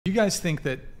you guys think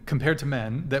that compared to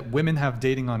men, that women have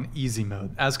dating on easy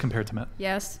mode as compared to men?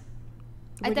 Yes.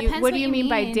 What do you mean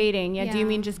by dating? Yeah. Do you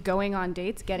mean just going on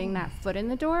dates, getting that foot in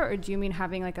the door, or do you mean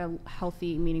having like a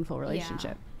healthy, meaningful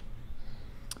relationship?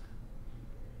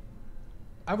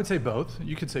 I would say both.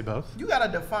 You could say both. You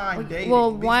gotta define dating.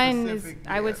 Well, Be one is, specific.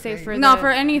 I would say, for No, for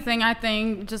anything, I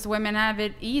think just women have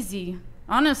it easy.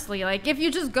 Honestly, like if you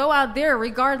just go out there,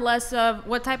 regardless of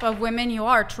what type of women you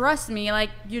are, trust me, like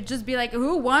you just be like,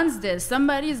 who wants this?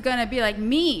 Somebody's gonna be like,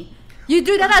 me. You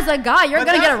do that as a guy, you're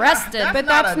gonna get arrested. But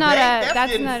that's not a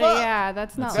That's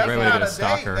not a great way to get a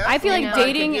stalker. I feel like when you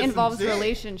dating can get some involves dick.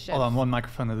 relationships. Hold on, one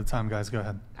microphone at a time, guys. Go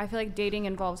ahead. I feel like dating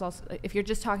involves also, if you're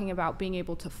just talking about being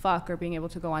able to fuck or being able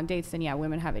to go on dates, then yeah,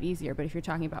 women have it easier. But if you're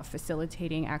talking about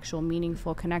facilitating actual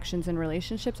meaningful connections and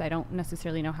relationships, I don't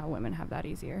necessarily know how women have that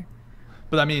easier.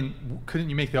 But I mean, couldn't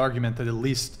you make the argument that at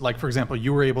least, like for example,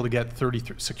 you were able to get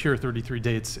secure 33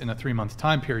 dates in a 3-month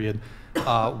time period?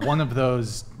 One of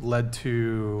those led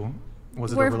to,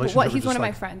 was it a relationship? He's one of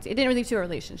my friends. It didn't really lead to a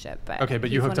relationship, but okay, but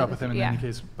you he's hooked one up of with the- him in yeah. any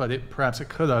case. But perhaps it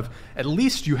could have. At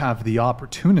least you have the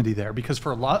opportunity there, because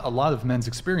for a lot of men's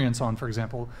experience on, for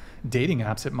example, dating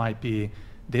apps, it might be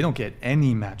they don't get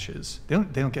any matches. They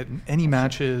don't get any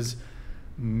matches.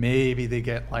 Maybe they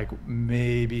get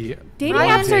maybe Dating one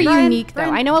apps are date. unique, though.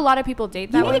 I know a lot of people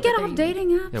date that You way. need to get but off they're dating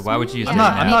apps. Yeah, why would you use I'm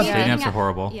dating not- I'm not- apps? Dating apps are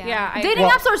horrible. Yeah, Dating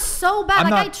apps are so bad.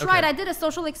 I'm Like not- I tried. okay. I did a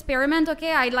social experiment.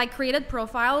 Okay, I like created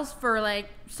profiles for like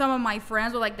some of my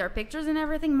friends with like their pictures and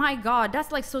everything. My God,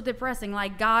 that's like so depressing.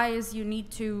 Like guys, you need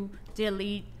to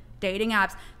delete dating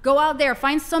apps. Go out there,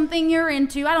 find something you're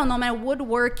into. I don't know, man.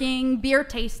 Woodworking, beer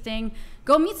tasting.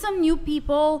 Go meet some new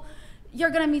people. You're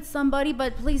gonna meet somebody,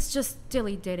 but please just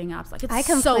delete dating apps. Like it's I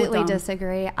so completely dumb.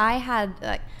 disagree.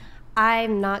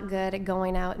 I'm not good at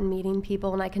going out and meeting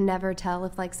people, and I can never tell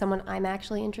if like someone I'm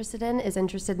actually interested in is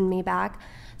interested in me back.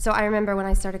 So I remember when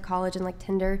I started college and like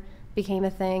Tinder became a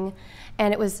thing,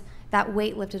 and it was that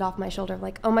weight lifted off my shoulder of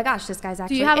like, oh my gosh, this guy's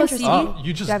actually you have a interested. CD? Oh,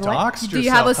 you just Do I have what? doxed yourself. Do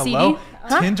you have a Hello? CD?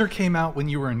 Huh? Tinder came out when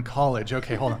you were in college.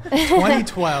 Okay, hold on.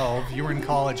 2012, you were in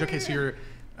college. Okay, so you're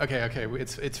okay.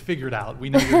 It's figured out. We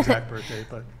know your exact birth date,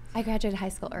 but I graduated high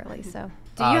school early, so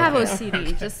Do you have okay.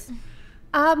 OCD? Just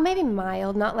maybe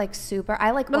mild, not like super.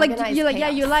 I like but like organized you like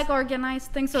chaos. you like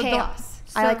organized things. So chaos.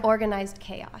 I like organized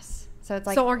chaos. So it's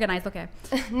like so organized. Okay.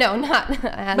 no, not.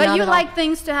 But you like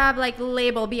things to have like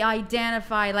label, be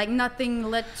identified, like nothing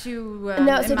led to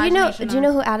no. So do you know? imagination Do you or-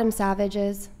 know who Adam Savage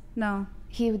is? No.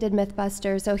 He did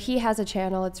Mythbusters, so he has a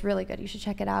channel. It's really good. You should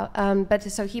check it out. But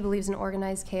so he believes in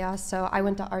organized chaos. So I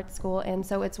went to art school, and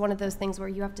so it's one of those things where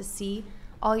you have to see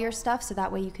all your stuff, so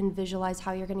that way you can visualize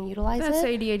how you're going to utilize That's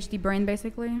it. ADHD brain,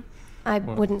 basically. I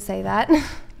wouldn't say that,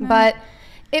 but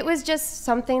it was just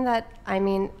something that, I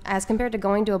mean, as compared to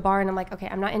going to a bar and I'm like, okay,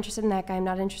 I'm not interested in that guy, I'm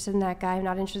not interested in that guy, I'm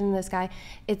not interested in this guy.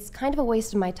 It's kind of a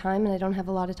waste of my time, and I don't have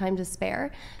a lot of time to spare.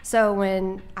 So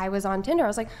when I was on Tinder, I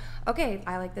was like, okay,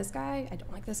 I like this guy, I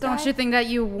don't like this guy. Don't you think that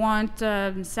you want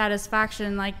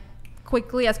satisfaction like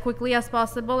quickly as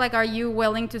possible? Like, are you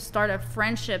willing to start a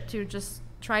friendship to just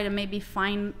try to maybe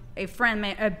find a friend,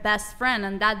 a best friend,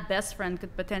 and that best friend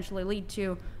could potentially lead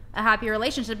to a happy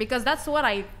relationship? Because that's what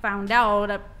I found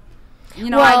out. You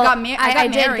know, well, I got married. I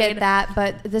did get that,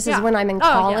 but this is when I'm in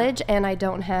college and I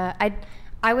don't have.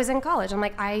 I was in college. I'm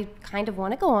like, I kind of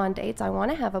want to go on dates. I want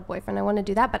to have a boyfriend. I want to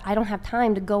do that, but I don't have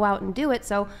time to go out and do it.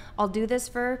 So I'll do this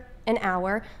for an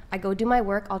hour. I go do my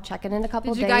work. I'll check it in a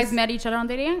couple Did days. you guys met each other on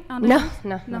dating? No.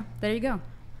 There you go.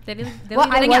 Well,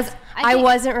 I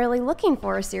wasn't really looking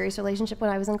for a serious relationship when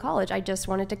I was in college. I just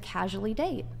wanted to casually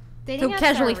date. Dating So apps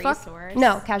casually are a fuck? resource.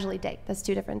 No, casually date. That's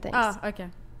two different things. Oh, okay.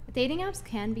 Dating apps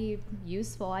can be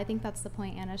useful. I think that's the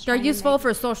point Anna's They're trying to useful make.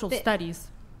 for social studies.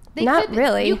 They Not could,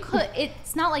 really. You could.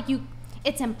 It's not like you.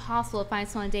 It's impossible to find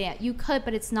someone to date at. You could,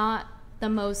 but it's not the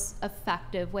most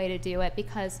effective way to do it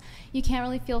because you can't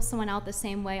really feel someone out the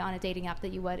same way on a dating app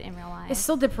that you would in real life. It's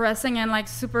so depressing and like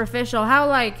superficial. How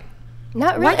like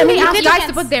Not why really. do they you ask could- guys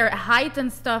to put their height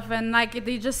and stuff and like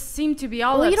they just seem to be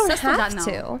all Well, you don't obsessed with that have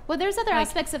now. to. Well, there's other Like-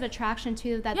 aspects of attraction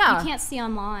too that Yeah. you can't see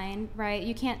online, right?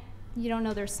 You don't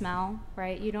know their smell,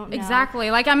 right? You don't know.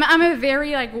 Exactly. Like I'm a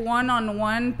very like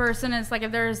one-on-one person. It's like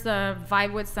if there's a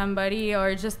vibe with somebody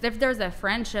or just if there's a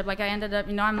friendship, like I ended up,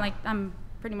 I'm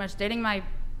pretty much dating my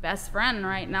best friend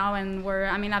right now, and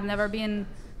I've never been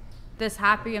this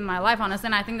happy in my life, honestly.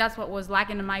 And I think that's what was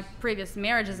lacking in my previous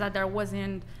marriage is that there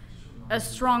wasn't a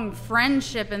strong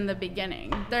friendship in the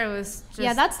beginning. There was just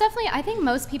Yeah, that's definitely. I think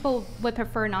most people would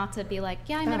prefer not to be like,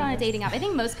 yeah, I met on a dating app. I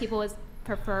think most people would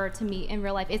prefer to meet in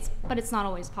real life. But it's not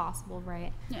always possible,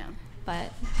 right? yeah.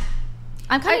 But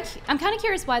I'm kind of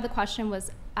curious why the question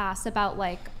was asked about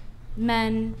like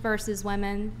men versus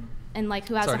women and like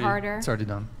who has it harder? It's already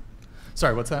done.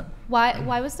 Sorry, what's that?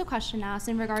 Why was the question asked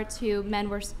in regard to men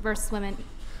versus women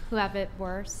who have it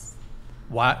worse?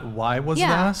 Why was it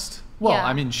Yeah. asked? Well, Yeah.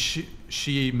 I mean,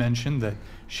 she mentioned that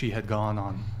she had gone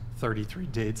on 33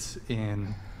 dates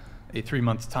in a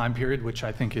 3-month time period, which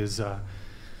I think is,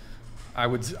 I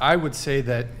would say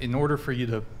that in order for you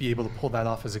to be able to pull that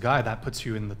off as a guy, that puts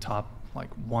you in the top like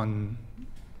 1%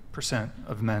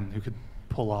 of men who could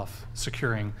pull off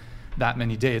securing that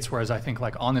many dates. Whereas I think,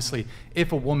 like, honestly,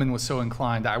 if a woman was so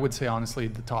inclined, I would say honestly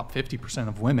the top 50%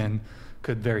 of women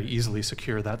could very easily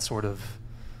secure that sort of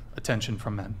attention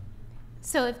from men.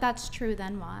 So if that's true,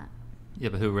 then what? Yeah,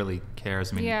 but who really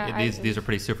cares? I mean, Yeah, these are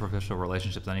pretty superficial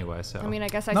relationships anyway. So I mean, I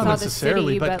guess I Not saw the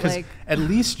necessarily, city, but but because like, at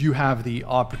least you have the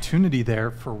opportunity there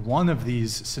for one of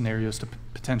these scenarios to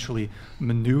potentially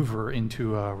maneuver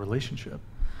into a relationship.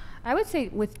 I would say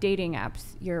with dating apps,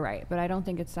 you're right, but I don't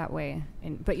think it's that way.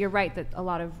 But you're right that a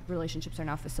lot of relationships are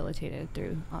now facilitated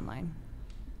through online.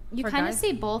 You For kind of guys?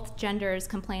 see both genders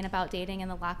complain about dating and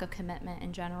the lack of commitment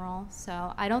in general.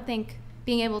 So I don't think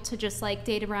being able to just like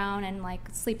date around and like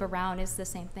sleep around is the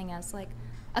same thing as like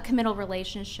a committal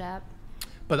relationship.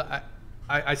 But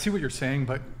I see what you're saying,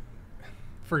 but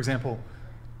for example,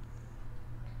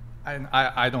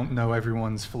 I don't know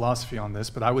everyone's philosophy on this,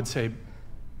 but I would say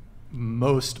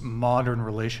most modern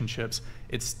relationships,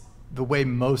 it's the way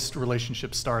most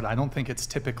relationships start. I don't think it's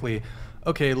typically,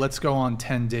 okay, let's go on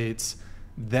 10 dates,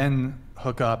 then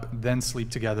hook up, then sleep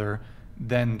together,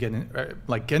 then get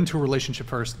into a relationship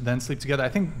first, then sleep together. I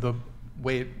think the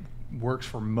way it works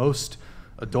for most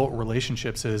adult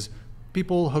relationships is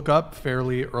people hook up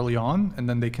fairly early on, and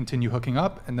then they continue hooking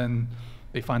up, and then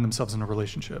they find themselves in a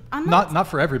relationship. Not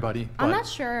for everybody. I'm but- not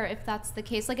sure if that's the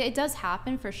case. Like it does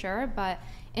happen for sure, but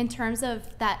in terms of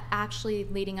that actually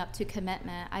leading up to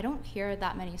commitment, I don't hear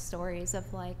that many stories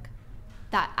of like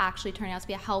that actually turning out to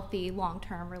be a healthy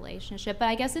long-term relationship. But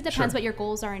I guess it depends Sure. what your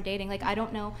goals are in dating. Like I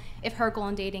don't know if her goal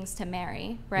in dating is to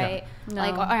marry, right?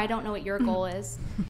 Like No. or I don't know what your goal is.